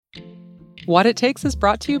What It Takes is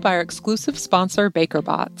brought to you by our exclusive sponsor,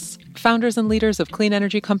 BakerBots. Founders and leaders of clean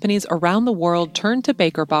energy companies around the world turn to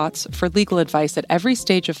BakerBots for legal advice at every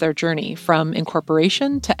stage of their journey, from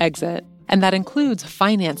incorporation to exit. And that includes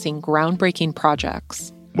financing groundbreaking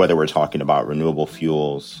projects. Whether we're talking about renewable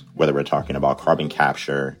fuels, whether we're talking about carbon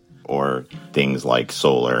capture, or things like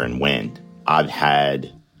solar and wind, I've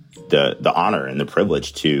had the honor and the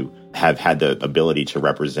privilege to have had the ability to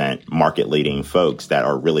represent market-leading folks that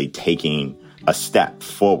are really taking a step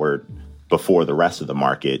forward before the rest of the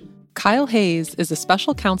market. Kyle Hayes is a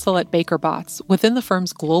special counsel at BakerBots within the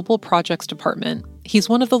firm's Global Projects Department. He's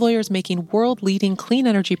one of the lawyers making world-leading clean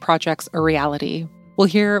energy projects a reality. We'll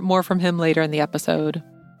hear more from him later in the episode.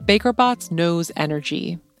 BakerBots knows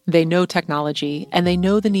energy. They know technology, and they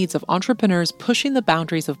know the needs of entrepreneurs pushing the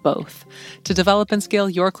boundaries of both. To develop and scale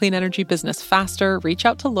your clean energy business faster, reach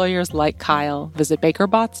out to lawyers like Kyle. Visit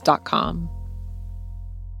bakerbots.com.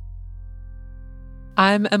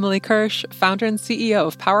 I'm Emily Kirsch, founder and CEO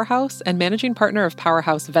of Powerhouse and managing partner of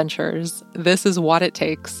Powerhouse Ventures. This is What It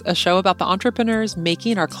Takes, a show about the entrepreneurs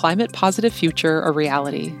making our climate-positive future a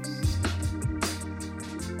reality.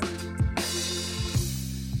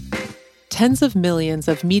 Tens of millions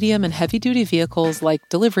of medium and heavy-duty vehicles like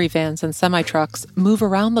delivery vans and semi-trucks move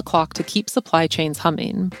around the clock to keep supply chains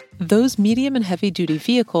humming. Those medium and heavy-duty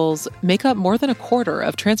vehicles make up more than a quarter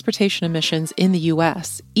of transportation emissions in the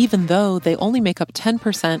U.S., even though they only make up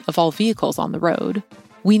 10% of all vehicles on the road.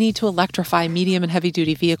 We need to electrify medium and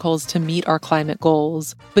heavy-duty vehicles to meet our climate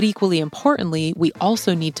goals. But equally importantly, we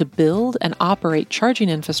also need to build and operate charging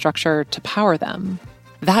infrastructure to power them.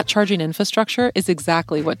 That charging infrastructure is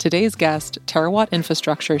exactly what today's guest, Terawatt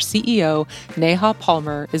Infrastructure CEO Neha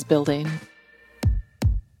Palmer, is building.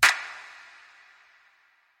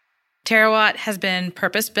 Terawatt has been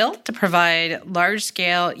purpose-built to provide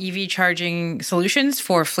large-scale EV charging solutions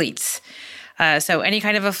for fleets. So any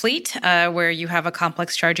kind of a fleet where you have a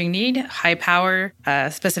complex charging need, high power,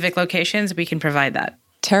 specific locations, we can provide that.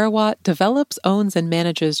 Terawatt develops, owns, and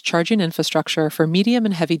manages charging infrastructure for medium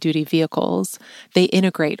and heavy-duty vehicles. They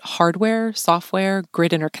integrate hardware, software,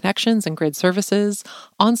 grid interconnections and grid services,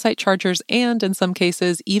 on-site chargers, and, in some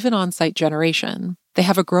cases, even on-site generation. They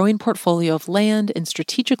have a growing portfolio of land in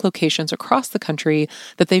strategic locations across the country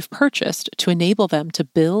that they've purchased to enable them to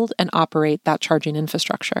build and operate that charging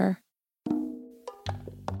infrastructure.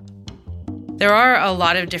 There are a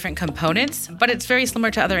lot of different components, but it's very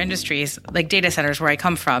similar to other industries, like data centers where I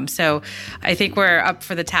come from. So I think we're up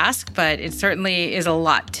for the task, but it certainly is a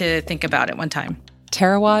lot to think about at one time.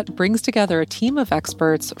 Terawatt brings together a team of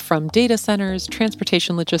experts from data centers,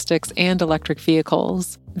 transportation logistics, and electric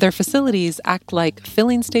vehicles. Their facilities act like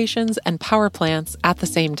filling stations and power plants at the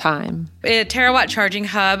same time. A Terawatt charging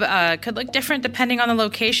hub could look different depending on the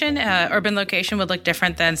location. Urban location would look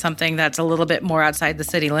different than something that's a little bit more outside the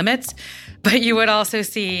city limits. But you would also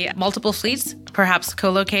see multiple fleets, perhaps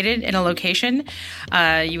co-located in a location.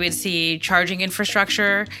 You would see charging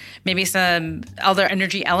infrastructure, maybe some other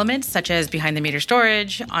energy elements such as behind-the-meter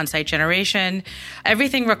storage, on-site generation,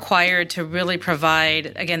 everything required to really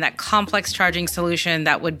provide, again, that complex charging solution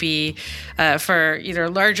that would be for either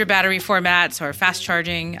larger battery formats or fast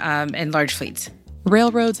charging in large fleets.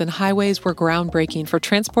 Railroads and highways were groundbreaking for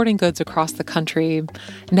transporting goods across the country.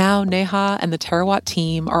 Now, Neha and the Terawatt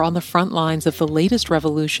team are on the front lines of the latest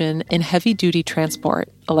revolution in heavy-duty transport,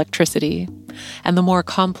 electricity. And the more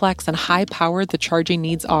complex and high-powered the charging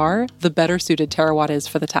needs are, the better suited Terawatt is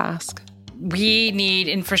for the task. We need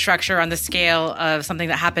infrastructure on the scale of something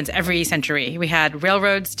that happens every century. We had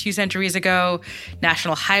railroads 2 centuries ago,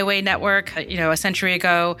 national highway network, a century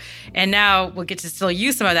ago, and now we'll get to still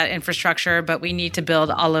use some of that infrastructure, but we need to build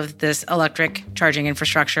all of this electric charging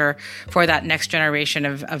infrastructure for that next generation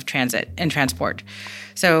of transit and transport.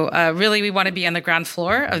 So really, we want to be on the ground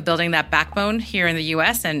floor of building that backbone here in the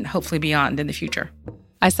U.S. and hopefully beyond in the future.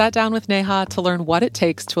 I sat down with Neha to learn what it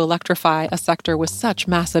takes to electrify a sector with such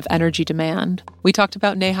massive energy demand. We talked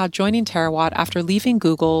about Neha joining Terawatt after leaving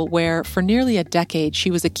Google, where for nearly a decade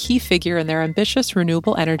she was a key figure in their ambitious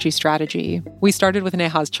renewable energy strategy. We started with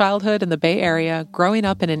Neha's childhood in the Bay Area, growing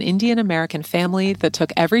up in an Indian American family that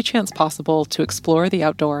took every chance possible to explore the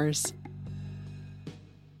outdoors.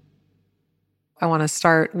 I want to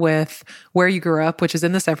start with where you grew up, which is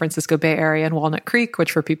in the San Francisco Bay Area in Walnut Creek,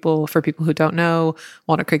 which for people who don't know,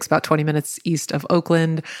 Walnut Creek's about 20 minutes east of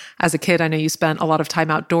Oakland. As a kid, I know you spent a lot of time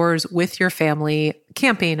outdoors with your family,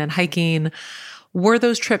 camping and hiking. Were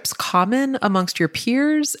those trips common amongst your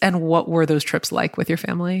peers? And what were those trips like with your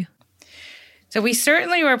family? So we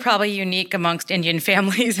certainly were probably unique amongst Indian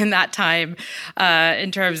families in that time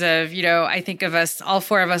in terms of, I think of us, all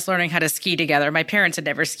four of us learning how to ski together. My parents had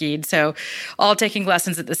never skied, so all taking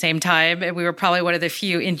lessons at the same time. And we were probably one of the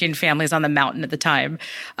few Indian families on the mountain at the time.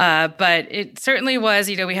 But it certainly was,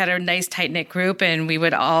 we had a nice tight-knit group and we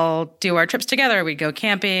would all do our trips together. We'd go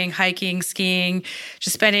camping, hiking, skiing,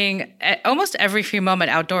 just spending almost every free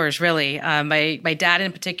moment outdoors, really. My dad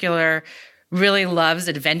in particular really loves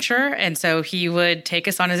adventure. And so he would take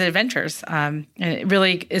us on his adventures. And it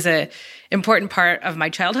really is a important part of my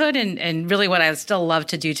childhood and really what I still love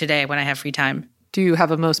to do today when I have free time. Do you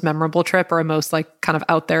have a most memorable trip or a most kind of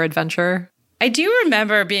out there adventure? I do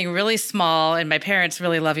remember being really small, and my parents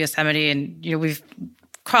really love Yosemite, and we've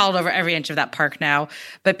crawled over every inch of that park now,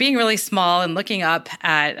 but being really small and looking up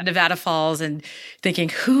at Nevada Falls and thinking,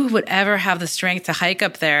 who would ever have the strength to hike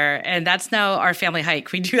up there? And that's now our family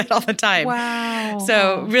hike. We do that all the time. Wow.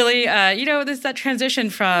 So really, there's that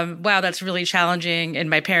transition from, wow, that's really challenging. And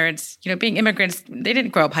my parents, being immigrants, they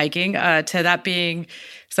didn't grow up hiking, to that being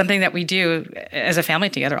something that we do as a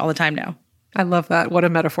family together all the time now. I love that. What a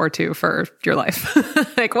metaphor, too, for your life.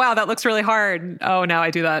 Wow, that looks really hard. Oh, now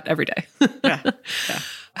I do that every day. Yeah.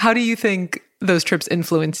 How do you think those trips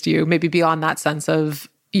influenced you, maybe beyond that sense of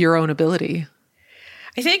your own ability?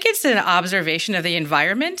 I think it's an observation of the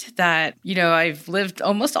environment that, I've lived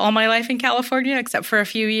almost all my life in California, except for a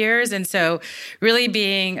few years. And so really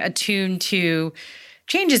being attuned to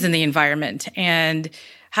changes in the environment and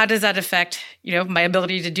how does that affect, my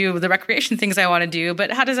ability to do the recreation things I want to do?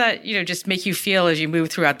 But how does that, just make you feel as you move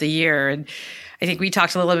throughout the year? And I think we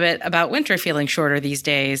talked a little bit about winter feeling shorter these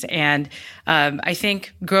days. And I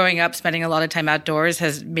think growing up, spending a lot of time outdoors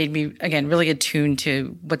has made me, again, really attuned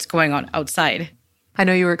to what's going on outside. I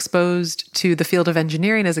know you were exposed to the field of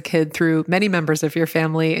engineering as a kid through many members of your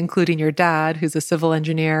family, including your dad, who's a civil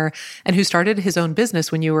engineer and who started his own business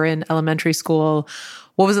when you were in elementary school.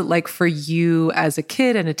 What was it like for you as a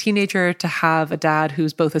kid and a teenager to have a dad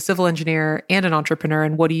who's both a civil engineer and an entrepreneur?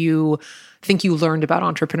 And what do you think you learned about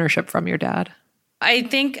entrepreneurship from your dad? I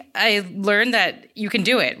think I learned that you can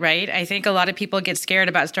do it, right? I think a lot of people get scared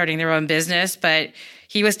about starting their own business, but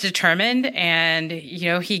he was determined and,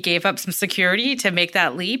 he gave up some security to make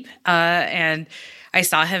that leap. And I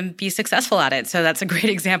saw him be successful at it. So that's a great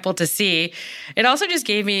example to see. It also just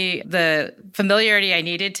gave me the familiarity I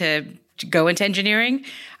needed to go into engineering.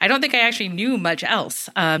 I don't think I actually knew much else,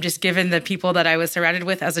 just given the people that I was surrounded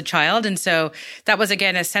with as a child. And so that was,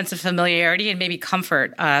 again, a sense of familiarity and maybe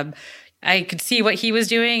comfort. I could see what he was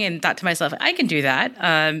doing and thought to myself, I can do that,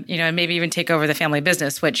 and maybe even take over the family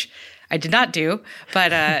business, which I did not do.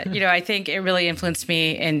 But, I think it really influenced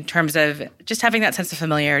me in terms of just having that sense of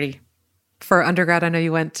familiarity. For undergrad, I know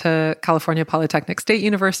you went to California Polytechnic State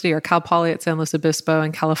University, or Cal Poly at San Luis Obispo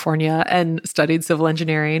in California, and studied civil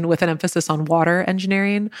engineering with an emphasis on water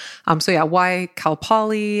engineering. Why Cal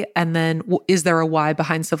Poly? And then is there a why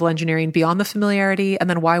behind civil engineering beyond the familiarity? And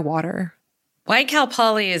then why water? Why Cal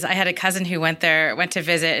Poly is I had a cousin who went to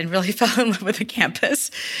visit and really fell in love with the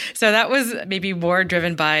campus. So that was maybe more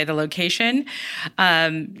driven by the location.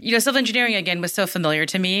 Civil engineering, again, was so familiar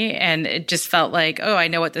to me, and it just felt like, oh, I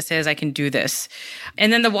know what this is. I can do this.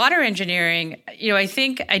 And then the water engineering, I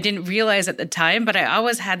think I didn't realize at the time, but I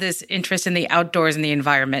always had this interest in the outdoors and the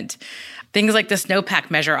environment. Things like the snowpack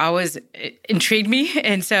measure always intrigued me.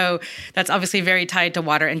 And so that's obviously very tied to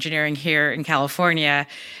water engineering here in California.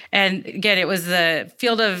 And again, it was the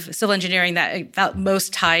field of civil engineering that I felt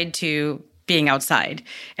most tied to being outside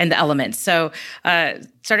and the elements. So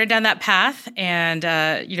started down that path and,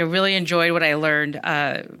 really enjoyed what I learned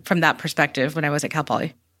from that perspective when I was at Cal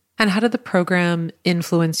Poly. And how did the program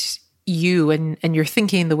influence you and your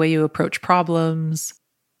thinking, the way you approach problems?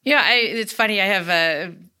 Yeah, it's funny. I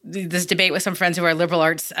have this debate with some friends who are liberal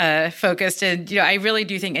arts focused. And, I really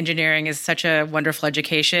do think engineering is such a wonderful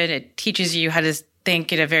education. It teaches you how to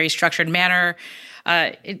think in a very structured manner.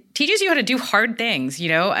 It teaches you how to do hard things.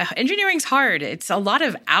 Engineering's hard. It's a lot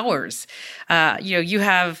of hours. You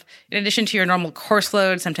have, in addition to your normal course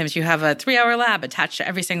load, sometimes you have a 3-hour lab attached to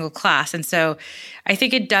every single class. And so I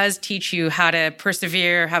think it does teach you how to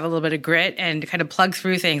persevere, have a little bit of grit, and kind of plug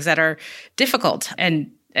through things that are difficult.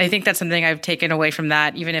 And I think that's something I've taken away from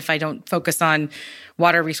that, even if I don't focus on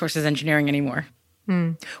water resources engineering anymore.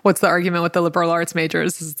 What's the argument with the liberal arts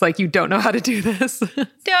majors? It's like, you don't know how to do this.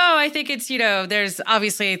 No, I think it's, there's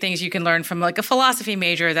obviously things you can learn from like a philosophy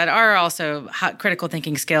major that are also critical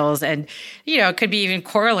thinking skills. And, it could be even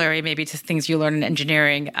corollary maybe to things you learn in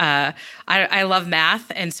engineering. I love math.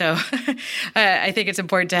 And so I think it's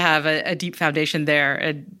important to have a deep foundation there.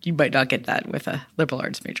 And you might not get that with a liberal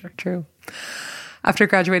arts major. True. After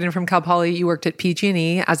graduating from Cal Poly, you worked at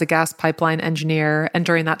PG&E as a gas pipeline engineer. And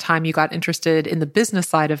during that time, you got interested in the business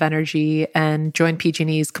side of energy and joined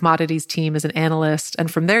PG&E's commodities team as an analyst.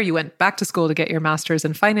 And from there, you went back to school to get your master's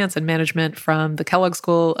in finance and management from the Kellogg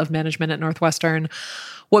School of Management at Northwestern.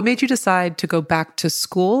 What made you decide to go back to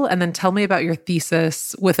school? And then tell me about your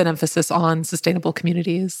thesis with an emphasis on sustainable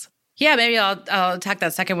communities. Yeah, maybe I'll attack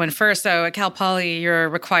that second one first. So at Cal Poly, you're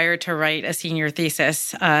required to write a senior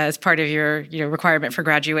thesis as part of your requirement for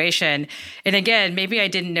graduation. And again, maybe I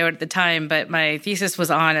didn't know it at the time, but my thesis was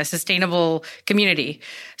on a sustainable community.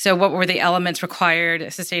 So what were the elements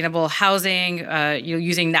required? Sustainable housing,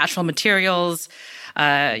 using natural materials,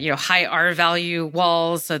 high R value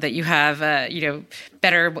walls so that you have,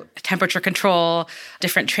 better temperature control,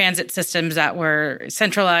 different transit systems that were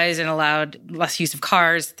centralized and allowed less use of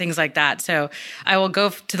cars, things like that. So I will go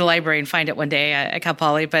to the library and find it one day at Cal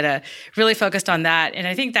Poly, but really focused on that. And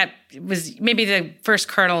I think that was maybe the first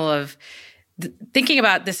kernel of thinking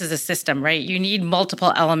about this as a system, right? You need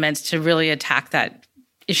multiple elements to really attack that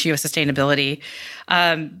issue of sustainability.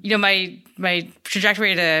 My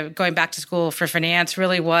trajectory to going back to school for finance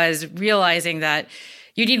really was realizing that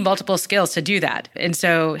you need multiple skills to do that. And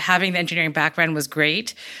so having the engineering background was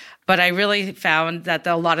great, but I really found that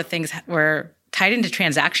a lot of things were tied into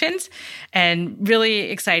transactions and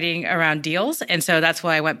really exciting around deals. And so that's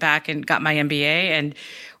why I went back and got my MBA and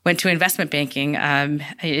went to investment banking. And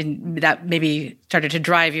that maybe started to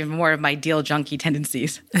drive even more of my deal junkie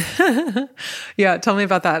tendencies. Yeah, tell me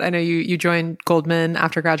about that. I know you joined Goldman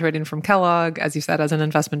after graduating from Kellogg, as you said, as an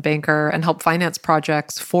investment banker, and helped finance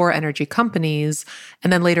projects for energy companies,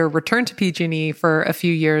 and then later returned to PG&E for a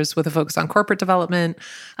few years with a focus on corporate development,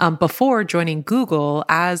 before joining Google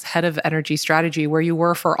as head of energy strategy, where you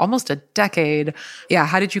were for almost a decade. Yeah,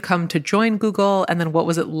 how did you come to join Google? And then what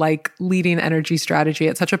was it like leading energy strategy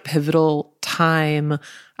at such a pivotal time?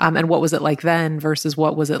 And what was it like then versus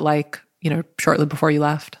what was it like, shortly before you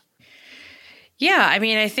left? Yeah, I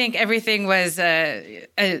mean, I think everything was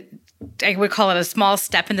I would call it a small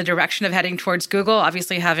step in the direction of heading towards Google.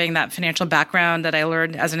 Obviously, having that financial background that I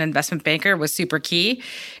learned as an investment banker was super key.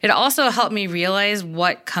 It also helped me realize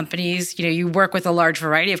what companies, you work with a large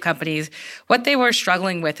variety of companies, what they were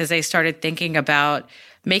struggling with as they started thinking about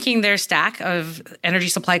making their stack of energy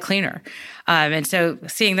supply cleaner. And so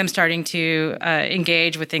seeing them starting to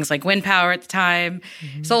engage with things like wind power at the time.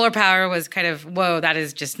 Mm-hmm. Solar power was kind of, whoa, that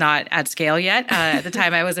is just not at scale yet at the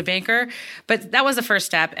time I was a banker. But that was the first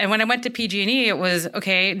step. And when I went to PG&E, it was,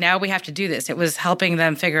 okay, now we have to do this. It was helping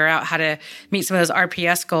them figure out how to meet some of those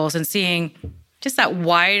RPS goals and seeing just that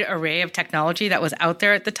wide array of technology that was out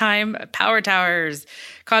there at the time, power towers,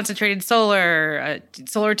 concentrated solar,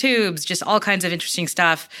 solar tubes, just all kinds of interesting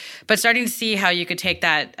stuff. But starting to see how you could take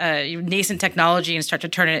that nascent technology and start to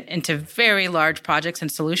turn it into very large projects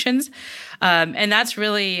and solutions. And that's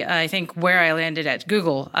really, I think, where I landed at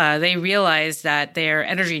Google. They realized that their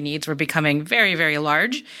energy needs were becoming very, very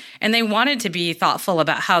large, and they wanted to be thoughtful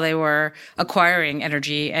about how they were acquiring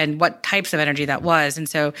energy and what types of energy that was. And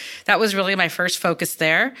so that was really my first focus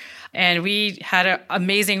there. And we had an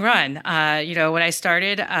amazing run. When I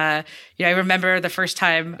started, I remember the first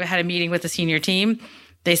time I had a meeting with the senior team.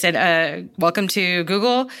 They said, welcome to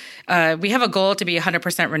Google. We have a goal to be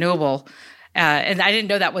 100% renewable. And I didn't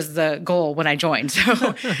know that was the goal when I joined.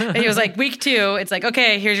 So it was like week 2, it's like,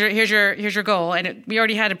 okay, here's your goal. And we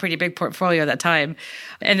already had a pretty big portfolio at that time.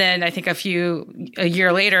 And then I think a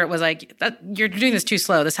year later, it was like, you're doing this too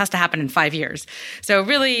slow. This has to happen in 5 years. So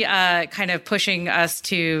really kind of pushing us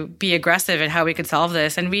to be aggressive in how we could solve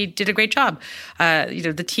this. And we did a great job.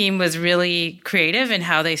 The team was really creative in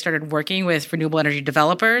how they started working with renewable energy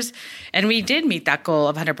developers. And we did meet that goal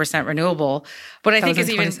of 100% renewable. What I think is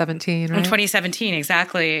even 2017, right? In 2017,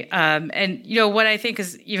 exactly. And what I think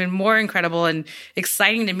is even more incredible and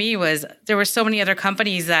exciting to me was there were so many other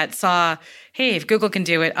companies that saw, hey, if Google can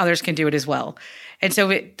do it, others can do it as well. And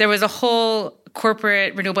so there was a whole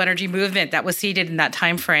corporate renewable energy movement that was seeded in that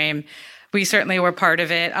time frame. We certainly were part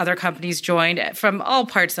of it. Other companies joined from all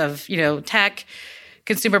parts of tech,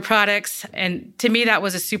 consumer products. And to me, that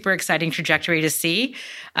was a super exciting trajectory to see,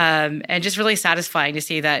 and just really satisfying to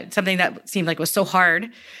see that something that seemed like was so hard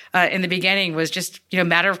in the beginning was just,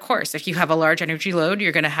 matter of course. If you have a large energy load,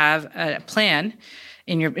 you're going to have a plan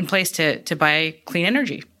in place to buy clean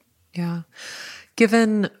energy. Yeah.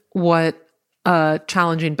 Given what a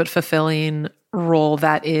challenging but fulfilling role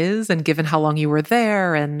that is, and given how long you were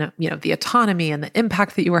there and, the autonomy and the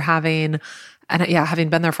impact that you were having, and having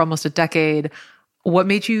been there for almost a decade, what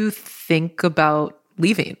made you think about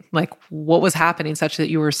leaving? Like, what was happening such that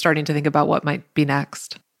you were starting to think about what might be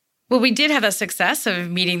next? Well, we did have a success of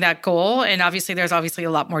meeting that goal. And obviously, there's a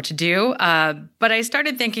lot more to do. But I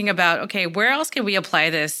started thinking about, okay, where else can we apply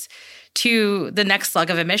this to the next slug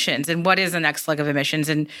of emissions? And what is the next slug of emissions?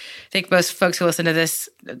 And I think most folks who listen to this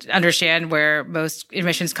understand where most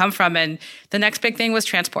emissions come from. And the next big thing was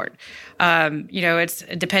transport. It's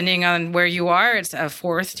depending on where you are, it's a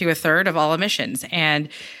fourth to a third of all emissions. And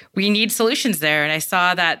we need solutions there. And I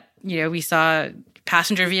saw that, we saw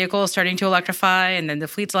passenger vehicles starting to electrify and then the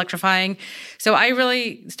fleets electrifying. So I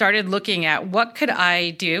really started looking at what could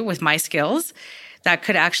I do with my skills that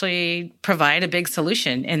could actually provide a big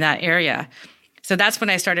solution in that area. So that's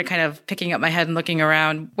when I started kind of picking up my head and looking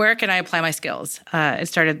around, where can I apply my skills? And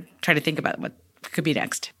started trying to think about what could be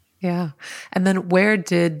next. Yeah. And then where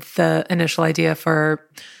did the initial idea for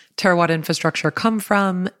Terawatt Infrastructure come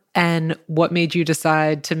from? And what made you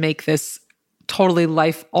decide to make this totally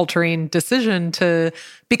life-altering decision to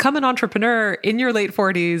become an entrepreneur in your late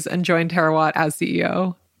 40s and join Terawatt as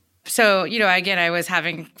CEO? So, again, I was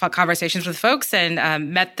having conversations with folks and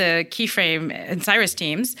met the Keyframe and Cyrus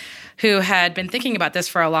teams who had been thinking about this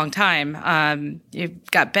for a long time.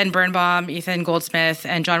 You've got Ben Birnbaum, Ethan Goldsmith,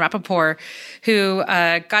 and John Rappaport, who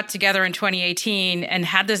got together in 2018 and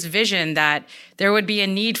had this vision that there would be a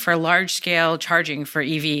need for large-scale charging for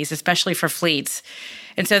EVs, especially for fleets.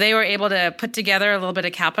 And so they were able to put together a little bit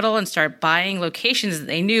of capital and start buying locations that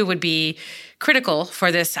they knew would be critical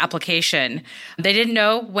for this application. They didn't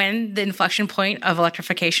know when the inflection point of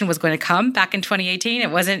electrification was going to come back in 2018.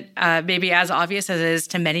 It wasn't maybe as obvious as it is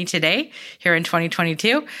to many today here in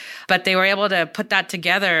 2022, but they were able to put that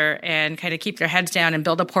together and kind of keep their heads down and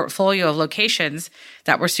build a portfolio of locations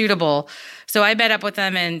that were suitable. So I met up with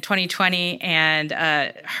them in 2020 and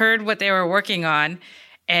heard what they were working on.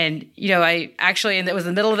 And, I actually, and it was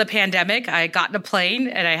the middle of the pandemic, I got in a plane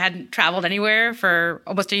and I hadn't traveled anywhere for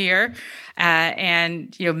almost a year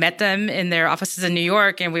and, met them in their offices in New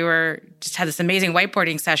York. And we just had this amazing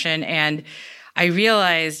whiteboarding session. And I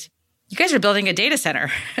realized, you guys are building a data center.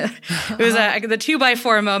 It was the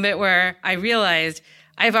 2x4 moment where I realized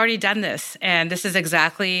I've already done this. And this is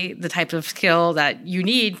exactly the type of skill that you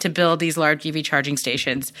need to build these large EV charging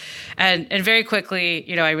stations. And very quickly,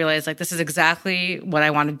 I realized this is exactly what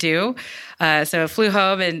I want to do. So I flew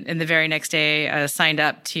home and the very next day signed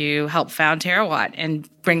up to help found Terawatt and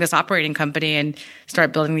bring this operating company and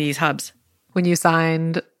start building these hubs. When you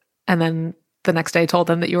signed and then the next day told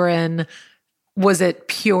them that you were in, was it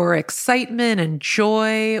pure excitement and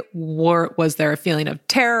joy? Or was there a feeling of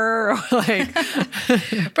terror?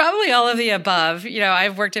 Probably all of the above.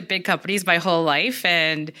 I've worked at big companies my whole life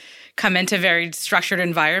and come into very structured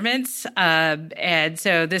environments. And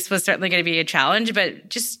so this was certainly going to be a challenge, but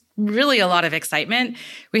just really a lot of excitement.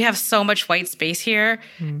 We have so much white space here,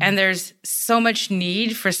 and there's so much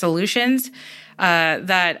need for solutions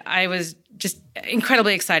that I was just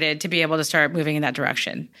incredibly excited to be able to start moving in that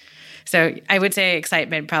direction. So I would say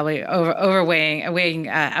excitement probably weighing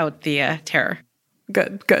out the terror.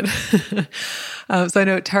 Good. So I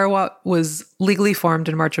know Terawatt was legally formed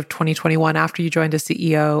in March of 2021 after you joined as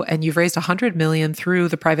CEO, and you've raised $100 million through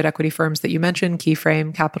the private equity firms that you mentioned,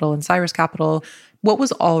 Keyframe Capital and Cyrus Capital. What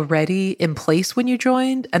was already in place when you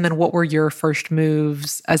joined? And then what were your first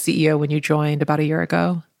moves as CEO when you joined about a year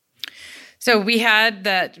ago? So we had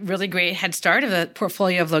that really great head start of a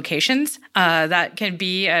portfolio of locations that can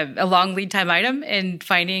be a long lead time item in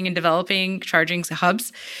finding and developing charging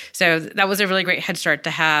hubs. So that was a really great head start to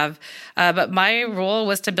have. But my role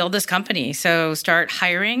was to build this company. So start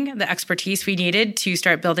hiring the expertise we needed to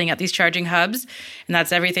start building out these charging hubs. And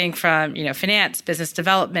that's everything from, finance, business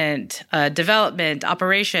development,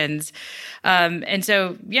 operations. And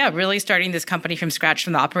so, really starting this company from scratch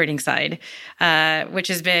from the operating side, which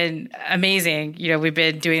has been amazing. We've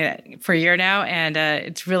been doing it for a year now, and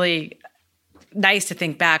it's really nice to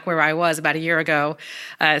think back where I was about a year ago,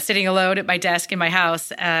 sitting alone at my desk in my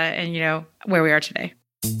house, and where we are today.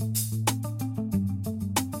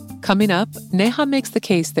 Coming up, Neha makes the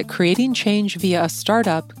case that creating change via a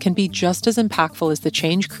startup can be just as impactful as the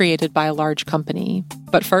change created by a large company.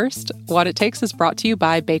 But first, What It Takes is brought to you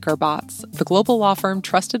by Baker Botts, the global law firm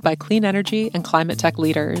trusted by clean energy and climate tech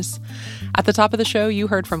leaders. At the top of the show, you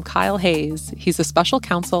heard from Kyle Hayes. He's a special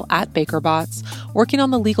counsel at Baker Botts, working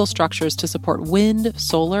on the legal structures to support wind,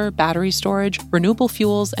 solar, battery storage, renewable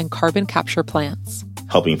fuels, and carbon capture plants.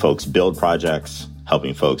 Helping folks build projects,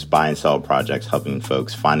 helping folks buy and sell projects, helping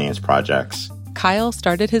folks finance projects. Kyle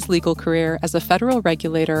started his legal career as a federal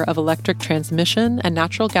regulator of electric transmission and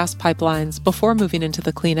natural gas pipelines before moving into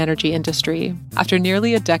the clean energy industry. After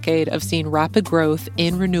nearly a decade of seeing rapid growth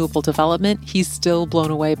in renewable development, he's still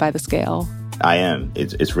blown away by the scale. I am.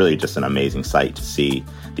 It's really just an amazing sight to see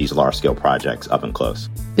these large-scale projects up and close.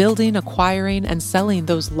 Building, acquiring, and selling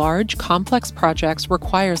those large, complex projects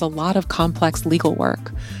requires a lot of complex legal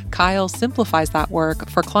work. Kyle simplifies that work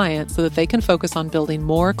for clients so that they can focus on building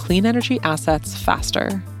more clean energy assets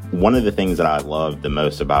faster. One of the things that I love the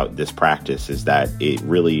most about this practice is that it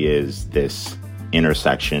really is this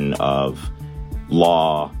intersection of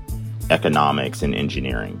law, economics, and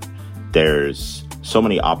engineering. There's so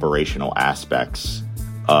many operational aspects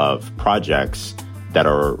of projects that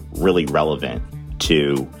are really relevant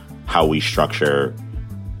to how we structure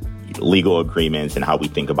legal agreements and how we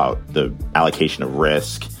think about the allocation of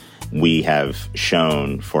risk. We have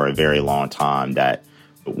shown for a very long time that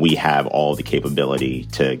we have all the capability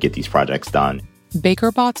to get these projects done.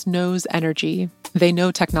 Baker Botts knows energy, they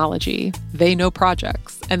know technology, they know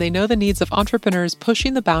projects, and they know the needs of entrepreneurs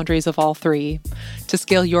pushing the boundaries of all three. To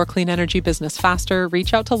scale your clean energy business faster,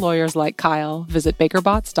 reach out to lawyers like Kyle. Visit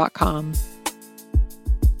bakerbotts.com.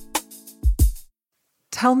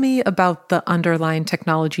 Tell me about the underlying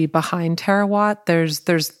technology behind Terawatt.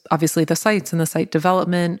 There's obviously the sites and the site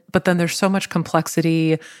development, but then there's so much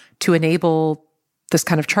complexity to enable this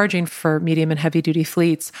kind of charging for medium and heavy duty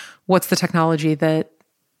fleets. What's the technology that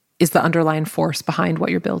is the underlying force behind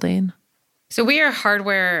what you're building? So we are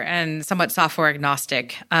hardware and somewhat software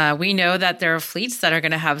agnostic. We know that there are fleets that are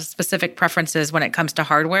going to have specific preferences when it comes to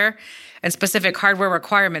hardware and specific hardware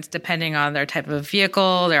requirements depending on their type of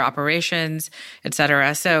vehicle, their operations, et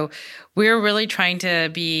cetera. So we're really trying to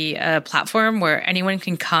be a platform where anyone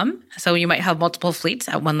can come. So you might have multiple fleets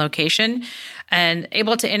at one location and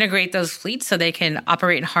able to integrate those fleets so they can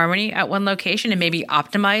operate in harmony at one location and maybe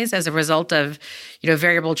optimize as a result of,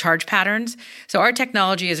 variable charge patterns. So our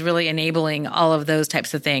technology is really enabling all of those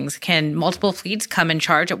types of things. Can multiple fleets come and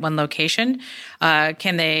charge at one location?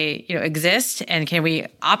 Can they, exist? And can we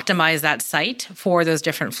optimize that site for those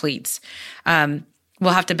different fleets?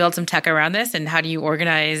 We'll have to build some tech around this. And how do you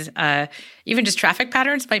organize even just traffic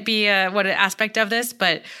patterns might be what an aspect of this,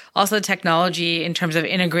 but also the technology in terms of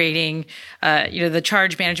integrating, the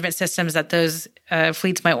charge management systems that those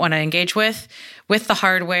fleets might want to engage with the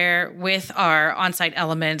hardware, with our on-site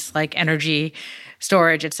elements like energy,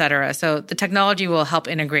 storage, et cetera. So the technology will help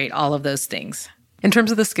integrate all of those things. In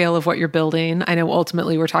terms of the scale of what you're building, I know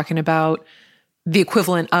ultimately we're talking about the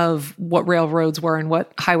equivalent of what railroads were and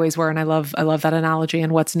what highways were. And I love that analogy.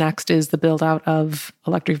 And what's next is the build out of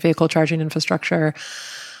electric vehicle charging infrastructure.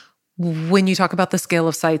 When you talk about the scale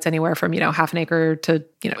of sites, anywhere from, half an acre to,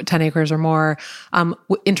 10 acres or more,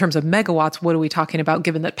 in terms of megawatts, what are we talking about,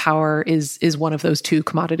 given that power is one of those two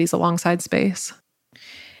commodities alongside space?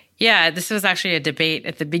 Yeah, this was actually a debate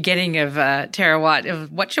at the beginning of Terawatt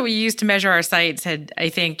of what should we use to measure our sites. And I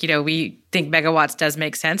think, we think megawatts does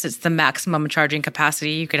make sense. It's the maximum charging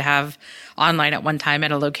capacity you could have online at one time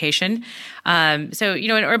at a location. So,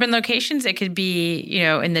 in urban locations, it could be,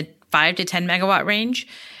 in the 5 to 10 megawatt range.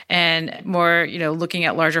 And more, looking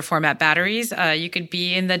at larger format batteries, you could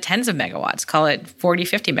be in the tens of megawatts, call it 40,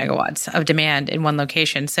 50 megawatts of demand in one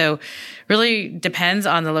location. So really depends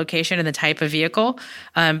on the location and the type of vehicle.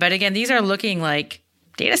 But again, these are looking like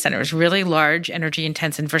data centers, really large energy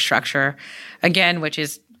intense infrastructure, again, which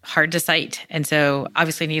is hard to site. And so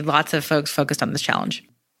obviously need lots of folks focused on this challenge.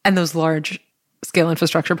 And those large scale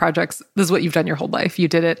infrastructure projects, this is what you've done your whole life. You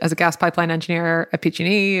did it as a gas pipeline engineer at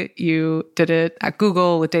PG&E, you did it at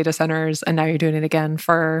Google with data centers, and now you're doing it again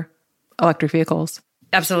for electric vehicles.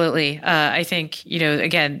 Absolutely. I think,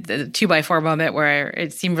 again, the 2x4 moment where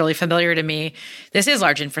it seemed really familiar to me, this is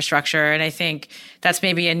large infrastructure. And I think that's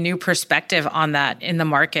maybe a new perspective on that in the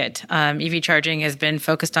market. EV charging has been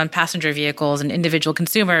focused on passenger vehicles and individual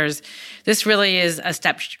consumers. This really is a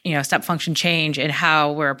step function change in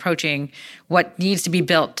how we're approaching what needs to be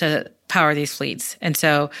built to power these fleets. And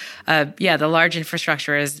so, the large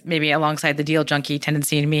infrastructure is maybe alongside the deal junkie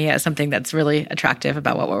tendency in me as something that's really attractive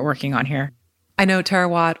about what we're working on here. I know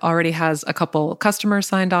Terawatt already has a couple customers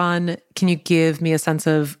signed on. Can you give me a sense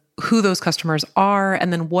of who those customers are,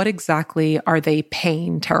 and then what exactly are they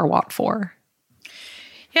paying Terawatt for?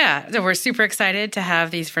 Yeah, so we're super excited to have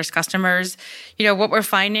these first customers. What we're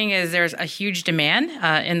finding is there's a huge demand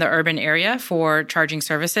in the urban area for charging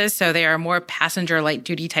services. So they are more passenger light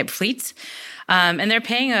duty type fleets. And they're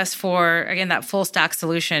paying us for, again, that full stack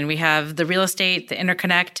solution. We have the real estate, the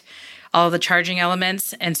interconnect, all the charging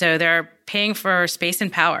elements. And so they're paying for space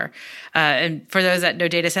and power. And for those that know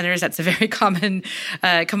data centers, that's a very common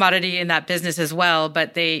commodity in that business as well.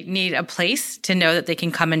 But they need a place to know that they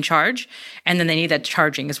can come and charge. And then they need that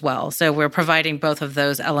charging as well. So we're providing both of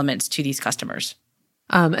those elements to these customers.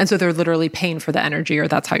 And so they're literally paying for the energy, or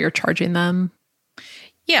that's how you're charging them?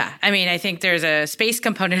 Yeah, I mean, I think there's a space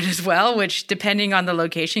component as well, which depending on the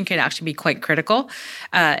location can actually be quite critical.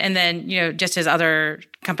 And then, just as other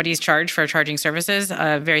companies charge for charging services,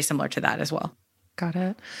 very similar to that as well. Got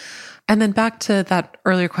it. And then back to that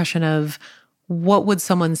earlier question of what would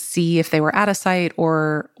someone see if they were at a site,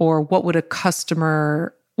 or what would a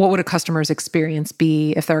customer's experience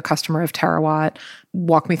be if they're a customer of Terawatt?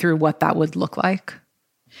 Walk me through what that would look like.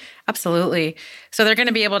 Absolutely. So they're going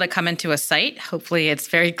to be able to come into a site. Hopefully it's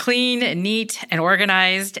very clean and neat and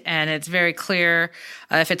organized, and it's very clear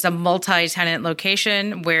if it's a multi-tenant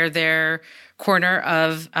location where their corner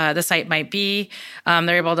of the site might be.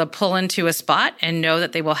 They're able to pull into a spot and know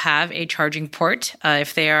that they will have a charging port.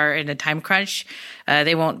 If they are in a time crunch,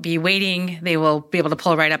 they won't be waiting. They will be able to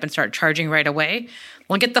pull right up and start charging right away.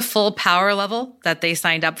 We'll get the full power level that they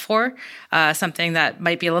signed up for. Something that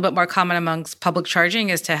might be a little bit more common amongst public charging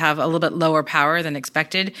is to have a little bit lower power than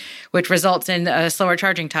expected, which results in a slower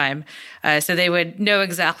charging time. So they would know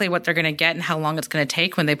exactly what they're going to get and how long it's going to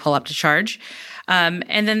take when they pull up to charge.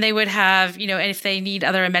 And then they would have, if they need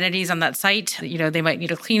other amenities on that site, they might need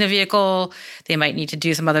to clean a vehicle, they might need to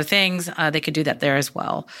do some other things, they could do that there as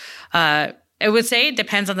well. I would say it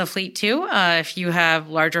depends on the fleet too. If you have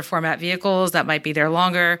larger format vehicles that might be there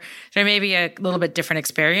longer, there may be a little bit different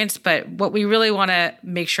experience. But what we really want to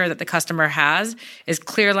make sure that the customer has is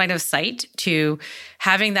clear line of sight to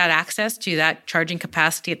having that access to that charging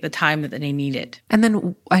capacity at the time that they need it. And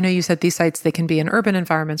then I know you said these sites, they can be in urban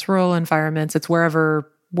environments, rural environments. It's wherever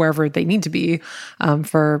they need to be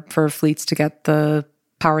for fleets to get the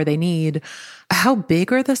power they need. How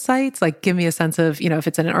big are the sites? Like, give me a sense of, if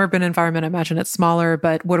it's in an urban environment, I imagine it's smaller,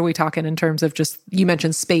 but what are we talking in terms of just, you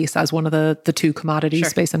mentioned space as one of the two commodities, sure.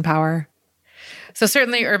 Space and power. So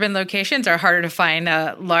certainly urban locations are harder to find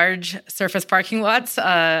large surface parking lots.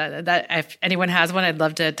 That if anyone has one, I'd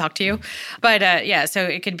love to talk to you. But so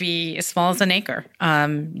it could be as small as an acre,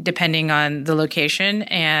 depending on the location.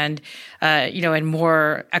 And, in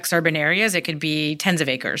more exurban areas, it could be tens of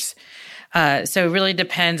acres. So it really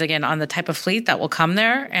depends, again, on the type of fleet that will come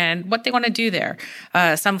there and what they want to do there.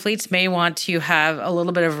 Some fleets may want to have a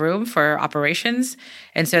little bit of room for operations,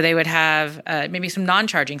 and so they would have maybe some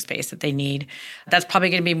non-charging space that they need. That's probably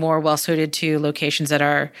going to be more well-suited to locations that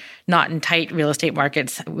are not in tight real estate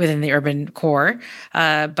markets within the urban core.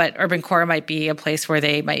 But urban core might be a place where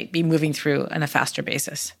they might be moving through on a faster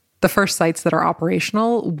basis. The first sites that are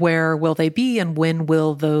operational, where will they be and when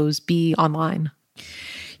will those be online?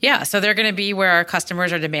 Yeah, so they're going to be where our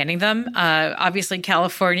customers are demanding them. Obviously,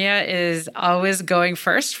 California is always going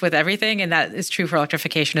first with everything, and that is true for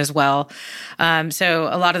electrification as well. So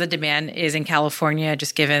a lot of the demand is in California,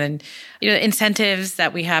 just given incentives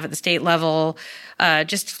that we have at the state level.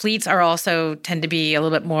 Just fleets are also tend to be a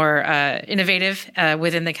little bit more innovative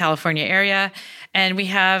within the California area. And we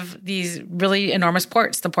have these really enormous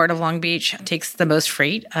ports. The Port of Long Beach takes the most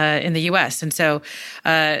freight in the U.S. And so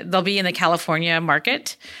they'll be in the California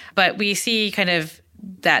market. But we see kind of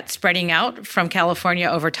that spreading out from California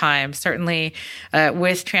over time. Certainly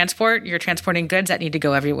with transport, you're transporting goods that need to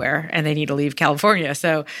go everywhere and they need to leave California.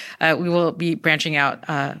 So we will be branching out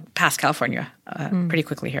past California pretty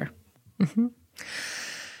quickly here. Mm-hmm.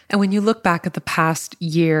 And when you look back at the past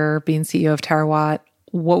year being CEO of Terawatt,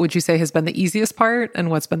 what would you say has been the easiest part and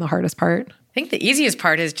what's been the hardest part? I think the easiest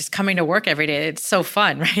part is just coming to work every day. It's so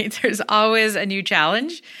fun, right? There's always a new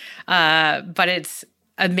challenge, but it's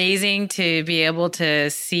amazing to be able to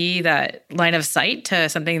see that line of sight to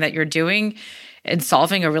something that you're doing and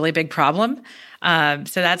solving a really big problem. So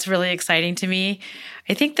that's really exciting to me.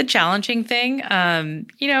 I think the challenging thing,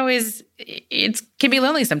 is it can be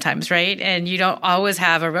lonely sometimes, right? And you don't always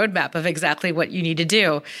have a roadmap of exactly what you need to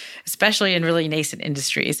do, especially in really nascent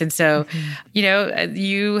industries. And so,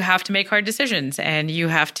 you have to make hard decisions and you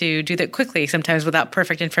have to do that quickly, sometimes without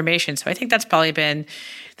perfect information. So I think that's probably been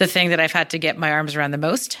the thing that I've had to get my arms around the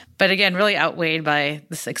most. But again, really outweighed by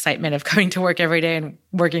this excitement of coming to work every day and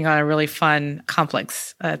working on a really fun,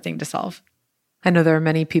 complex thing to solve. I know there are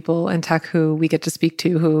many people in tech who we get to speak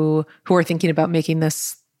to who are thinking about making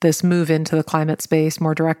this move into the climate space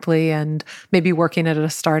more directly and maybe working at a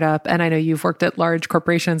startup. And I know you've worked at large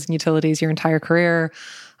corporations and utilities your entire career,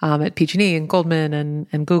 at PG&E and Goldman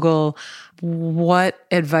and Google. What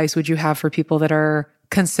advice would you have for people that are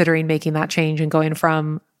considering making that change and going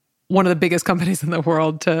from one of the biggest companies in the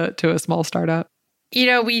world to a small startup?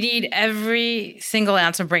 We need every single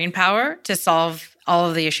ounce of brain power to solve all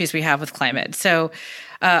of the issues we have with climate. So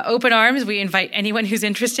open arms, we invite anyone who's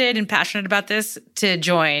interested and passionate about this to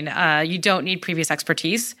join. You don't need previous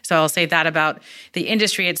expertise. So I'll say that about the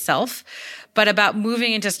industry itself. But about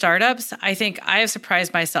moving into startups, I think I have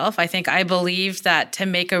surprised myself. I think I believed that to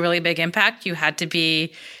make a really big impact, you had to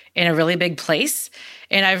be in a really big place.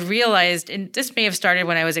 And I've realized, and this may have started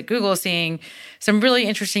when I was at Google, seeing some really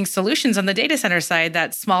interesting solutions on the data center side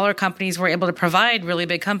that smaller companies were able to provide really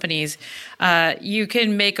big companies. You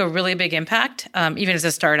can make a really big impact, even as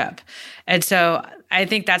a startup. And so I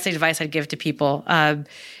think that's the advice I'd give to people.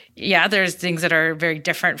 Yeah, there's things that are very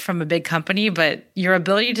different from a big company, but your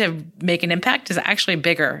ability to make an impact is actually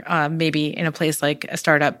bigger, maybe in a place like a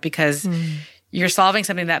startup, because you're solving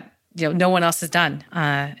something that no one else has done,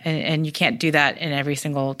 and you can't do that in every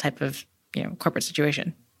single type of corporate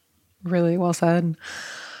situation. Really well said.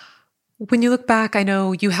 When you look back, I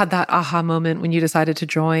know you had that aha moment when you decided to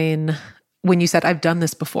join, when you said, I've done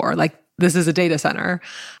this before, like this is a data center.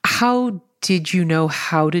 How did you know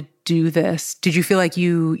how to do this? Did you feel like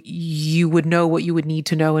you would know what you would need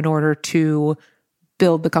to know in order to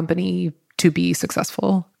build the company to be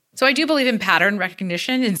successful? So I do believe in pattern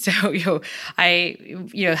recognition. And so, I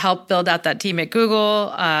helped build out that team at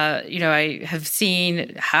Google. I have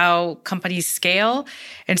seen how companies scale.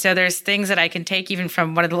 And so there's things that I can take even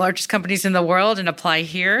from one of the largest companies in the world and apply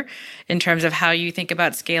here in terms of how you think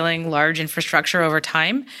about scaling large infrastructure over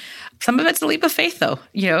time. Some of it's a leap of faith, though.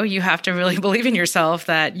 You have to really believe in yourself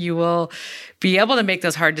that you will be able to make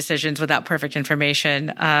those hard decisions without perfect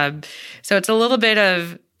information. So it's a little bit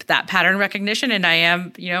of that pattern recognition. And I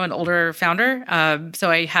am, an older founder. So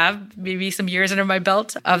I have maybe some years under my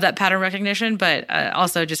belt of that pattern recognition, but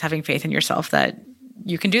also just having faith in yourself that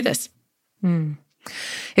you can do this.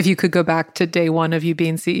 If you could go back to day one of you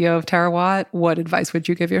being CEO of Terawatt, what advice would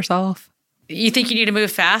you give yourself? You think you need to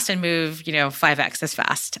move fast and move, 5x as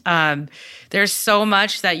fast. There's so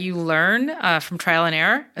much that you learn from trial and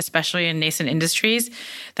error, especially in nascent industries,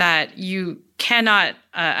 that you cannot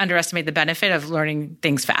underestimate the benefit of learning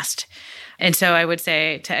things fast. And so I would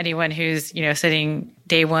say to anyone who's, sitting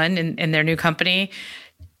day one in their new company,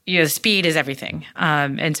 speed is everything.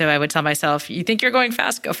 And so I would tell myself, you think you're going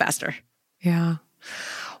fast, go faster. Yeah.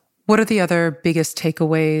 What are the other biggest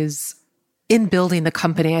takeaways in building the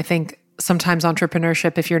company? I think sometimes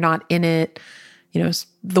entrepreneurship, if you're not in it,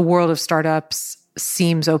 the world of startups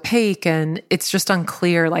seems opaque and it's just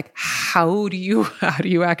unclear, like, how do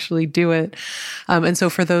you actually do it? And so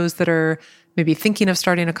for those that are maybe thinking of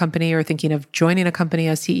starting a company or thinking of joining a company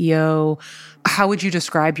as CEO, how would you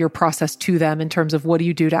describe your process to them in terms of what do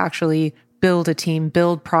you do to actually build a team,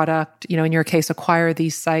 build product, in your case, acquire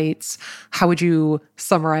these sites? How would you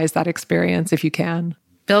summarize that experience if you can?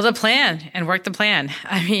 Build a plan and work the plan.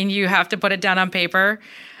 I mean, you have to put it down on paper.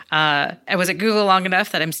 I was at Google long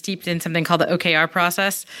enough that I'm steeped in something called the OKR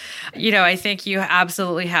process. I think you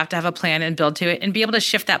absolutely have to have a plan and build to it and be able to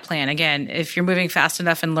shift that plan. Again, if you're moving fast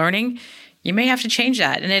enough and learning, you may have to change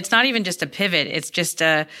that. And it's not even just a pivot. It's just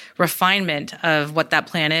a refinement of what that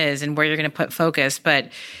plan is and where you're going to put focus.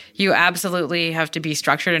 But you absolutely have to be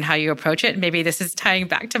structured in how you approach it. Maybe this is tying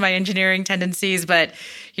back to my engineering tendencies, but,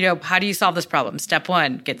 how do you solve this problem? Step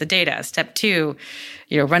 1, get the data. Step 2,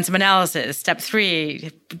 run some analysis. Step 3,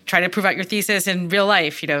 try to prove out your thesis in real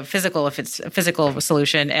life, physical, if it's a physical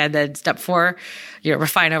solution. And then step 4,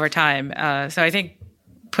 refine over time. So I think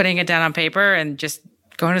putting it down on paper and just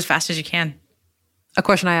going as fast as you can. A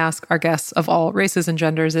question I ask our guests of all races and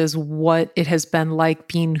genders is what it has been like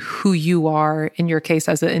being who you are, in your case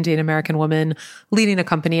as an Indian American woman, leading a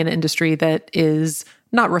company in an industry that is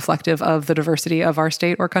not reflective of the diversity of our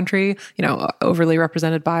state or country, overly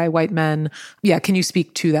represented by white men. Yeah, can you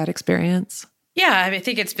speak to that experience? Yeah, I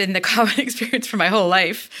think it's been the common experience for my whole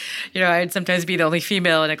life. I'd sometimes be the only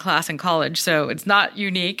female in a class in college, so it's not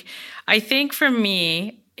unique. I think for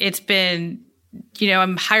me, it's been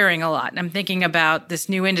I'm hiring a lot and I'm thinking about this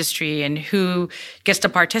new industry and who gets to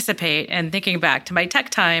participate, and thinking back to my tech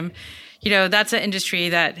time, that's an industry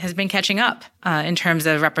that has been catching up in terms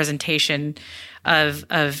of representation of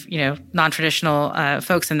non-traditional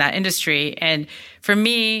folks in that industry. And for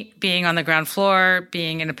me, being on the ground floor,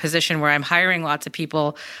 being in a position where I'm hiring lots of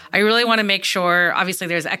people, I really want to make sure, obviously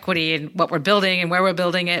there's equity in what we're building and where we're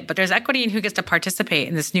building it, but there's equity in who gets to participate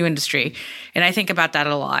in this new industry. And I think about that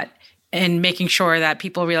a lot. And making sure that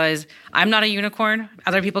people realize I'm not a unicorn.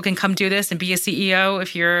 Other people can come do this and be a CEO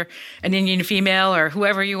if you're an Indian female or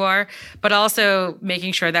whoever you are, but also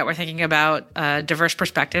making sure that we're thinking about diverse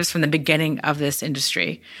perspectives from the beginning of this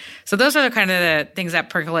industry. So those are the kind of the things that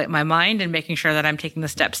percolate in my mind, and making sure that I'm taking the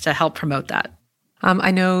steps to help promote that.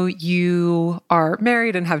 I know you are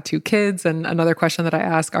married and have 2 kids. And another question that I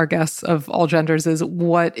ask our guests of all genders is,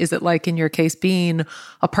 what is it like in your case being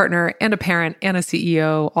a partner and a parent and a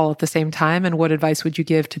CEO all at the same time? And what advice would you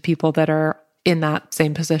give to people that are in that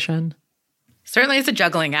same position? Certainly, it's a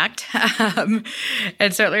juggling act.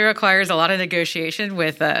 It certainly requires a lot of negotiation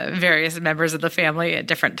with various members of the family at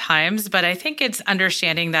different times. But I think it's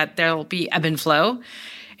understanding that there'll be ebb and flow.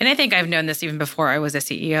 And I think I've known this even before I was a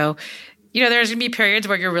CEO. There's going to be periods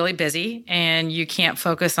where you're really busy and you can't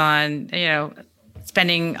focus on,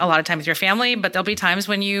 spending a lot of time with your family, but there'll be times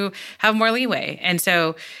when you have more leeway. And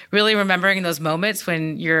so really remembering those moments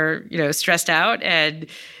when you're, stressed out and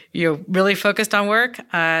you're really focused on work,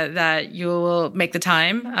 that you will make the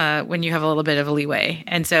time when you have a little bit of a leeway.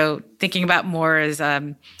 And so thinking about more as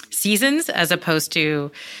seasons as opposed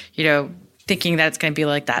to, thinking that it's going to be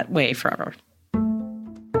like that way forever.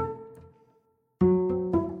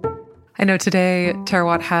 I know today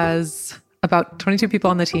Terawatt has about 22 people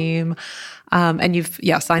on the team, and you've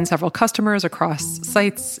signed several customers across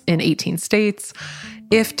sites in 18 states.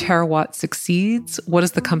 If Terawatt succeeds, what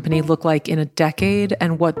does the company look like in a decade,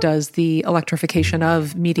 and what does the electrification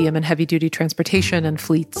of medium and heavy-duty transportation and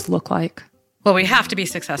fleets look like? Well, we have to be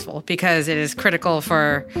successful because it is critical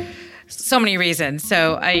for so many reasons.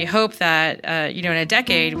 So I hope that, in a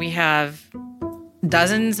decade, we have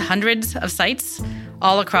dozens, hundreds of sites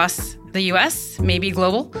all across the U.S., maybe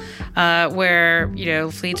global, where,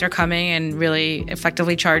 fleets are coming and really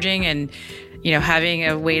effectively charging and, having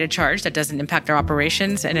a way to charge that doesn't impact their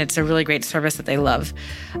operations. And it's a really great service that they love.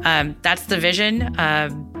 That's the vision.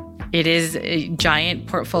 It is a giant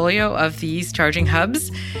portfolio of these charging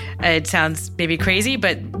hubs. It sounds maybe crazy,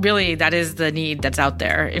 but really that is the need that's out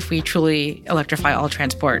there if we truly electrify all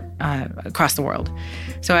transport across the world.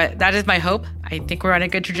 So that is my hope. I think we're on a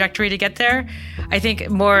good trajectory to get there. I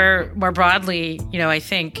think more broadly, I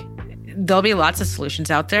think there'll be lots of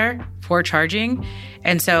solutions out there for charging.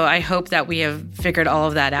 And so I hope that we have figured all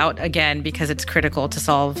of that out, again, because it's critical to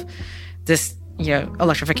solve this,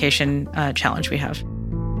 electrification challenge we have.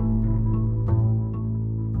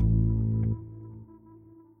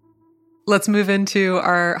 Let's move into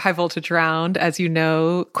our high voltage round. As you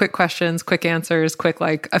know, quick questions, quick answers, quick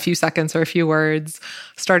like a few seconds or a few words.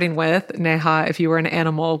 Starting with, Neha, if you were an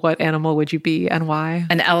animal, what animal would you be and why?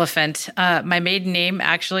 An elephant. My maiden name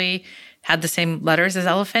actually had the same letters as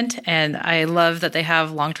elephant, and I love that they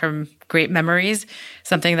have long-term great memories,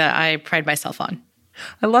 something that I pride myself on.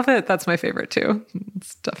 I love it. That's my favorite too.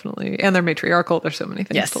 It's definitely, and they're matriarchal. There's so many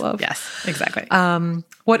things to love. Yes, exactly.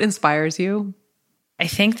 What inspires you? I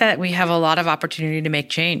think that we have a lot of opportunity to make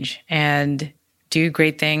change and do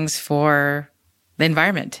great things for the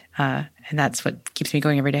environment. And that's what keeps me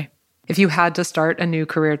going every day. If you had to start a new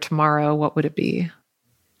career tomorrow, what would it be?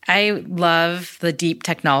 I love the deep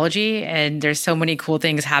technology, and there's so many cool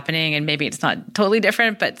things happening, and maybe it's not totally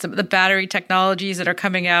different, but some of the battery technologies that are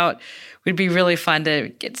coming out would be really fun to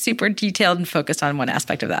get super detailed and focused on one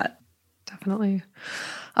aspect of that. Definitely.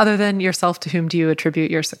 Other than yourself, to whom do you attribute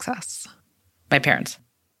your success? My parents.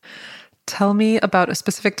 Tell me about a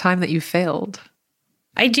specific time that you failed.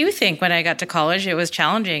 I do think when I got to college, it was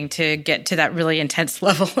challenging to get to that really intense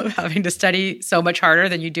level of having to study so much harder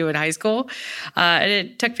than you do in high school. And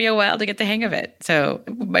it took me a while to get the hang of it. So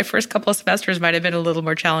my first couple of semesters might have been a little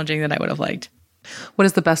more challenging than I would have liked. What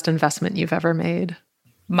is the best investment you've ever made?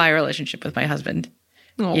 My relationship with my husband.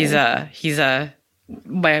 Oh. He's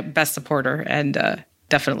my best supporter and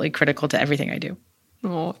definitely critical to everything I do.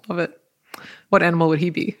 Oh, love it. What animal would he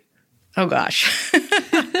be? Oh, gosh.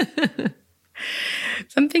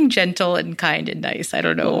 Something gentle and kind and nice. I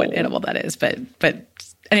don't know what animal that is, but an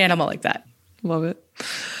animal like that. Love it.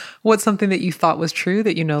 What's something that you thought was true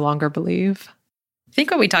that you no longer believe? I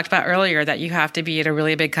think what we talked about earlier, that you have to be at a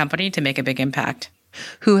really big company to make a big impact.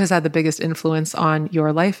 Who has had the biggest influence on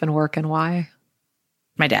your life and work, and why?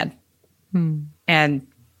 My dad. And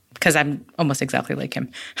because I'm almost exactly like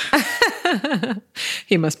him.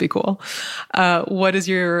 He must be cool. What is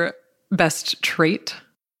your best trait?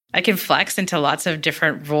 I can flex into lots of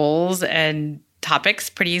different roles and topics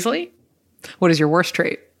pretty easily. What is your worst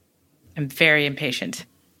trait? I'm very impatient.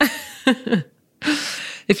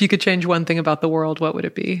 If you could change one thing about the world, what would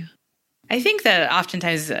it be? I think that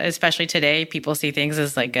oftentimes, especially today, people see things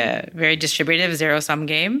as like a very distributive zero-sum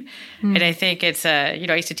game. And I think it's, I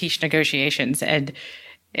used to teach negotiations, and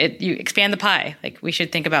you expand the pie. Like, we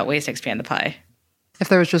should think about ways to expand the pie. If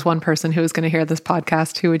there was just one person who was going to hear this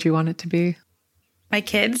podcast, who would you want it to be? My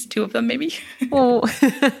kids, 2 of them maybe. Oh.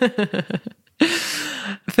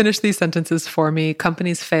 Finish these sentences for me.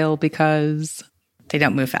 Companies fail because they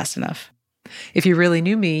don't move fast enough. If you really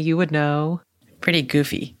knew me, you would know. Pretty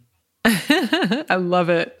goofy. I love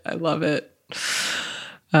it. I love it.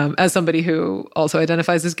 As somebody who also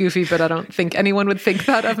identifies as goofy, but I don't think anyone would think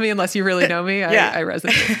that of me unless you really know me. I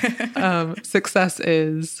resonate. Success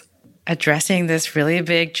is addressing this really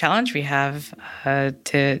big challenge we have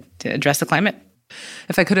to address the climate.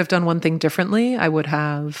 If I could have done one thing differently, I would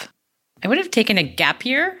have taken a gap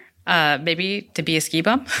year, maybe to be a ski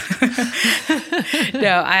bum.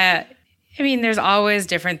 No, I mean, there's always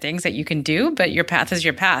different things that you can do, but your path is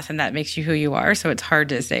your path, and that makes you who you are. So it's hard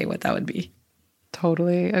to say what that would be.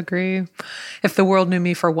 Totally agree. If the world knew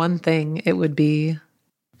me for one thing, it would be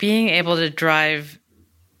being able to drive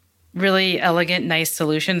really elegant, nice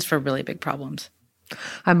solutions for really big problems.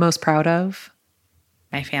 I'm most proud of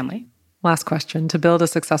my family. Last question. To build a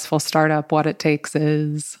successful startup, what it takes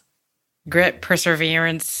is grit,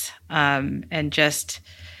 perseverance, and just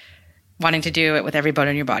wanting to do it with every bone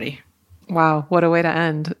in your body. Wow, what a way to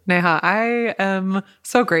end. Neha, I am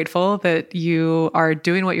so grateful that you are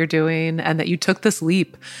doing what you're doing and that you took this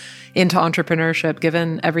leap into entrepreneurship.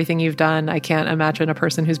 Given everything you've done, I can't imagine a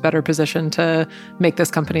person who's better positioned to make this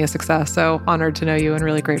company a success. So honored to know you and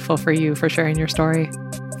really grateful for you for sharing your story.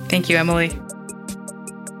 Thank you, Emily.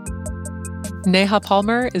 Neha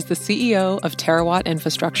Palmer is the CEO of Terawatt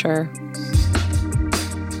Infrastructure.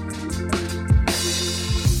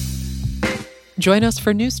 Join us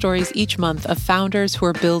for new stories each month of founders who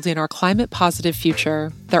are building our climate-positive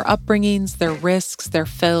future, their upbringings, their risks, their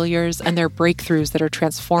failures, and their breakthroughs that are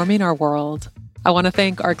transforming our world. I want to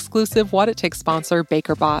thank our exclusive What It Takes sponsor,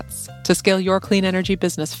 BakerBots. To scale your clean energy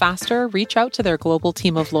business faster, reach out to their global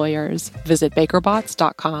team of lawyers. Visit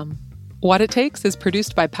bakerbots.com. What It Takes is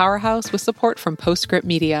produced by Powerhouse with support from Postscript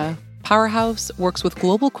Media. Powerhouse works with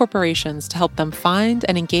global corporations to help them find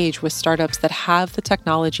and engage with startups that have the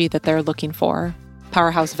technology that they're looking for.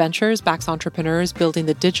 Powerhouse Ventures backs entrepreneurs building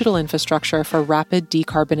the digital infrastructure for rapid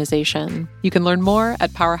decarbonization. You can learn more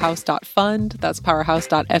at powerhouse.fund. That's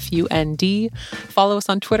powerhouse.fund. Follow us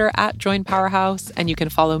on Twitter at JoinPowerhouse, and you can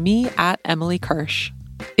follow me at Emily Kirsch.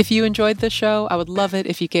 If you enjoyed this show, I would love it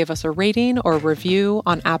if you gave us a rating or review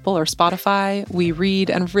on Apple or Spotify. We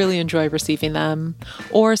read and really enjoy receiving them.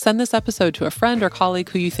 Or send this episode to a friend or colleague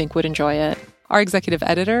who you think would enjoy it. Our executive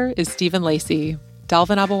editor is Stephen Lacey.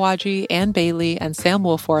 Dalvin Abawaji, Ann Bailey, and Sam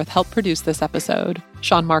Woolforth helped produce this episode.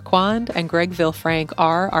 Sean Marquand and Greg Villefranc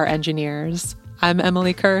are our engineers. I'm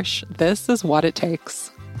Emily Kirsch. This is What It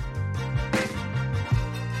Takes.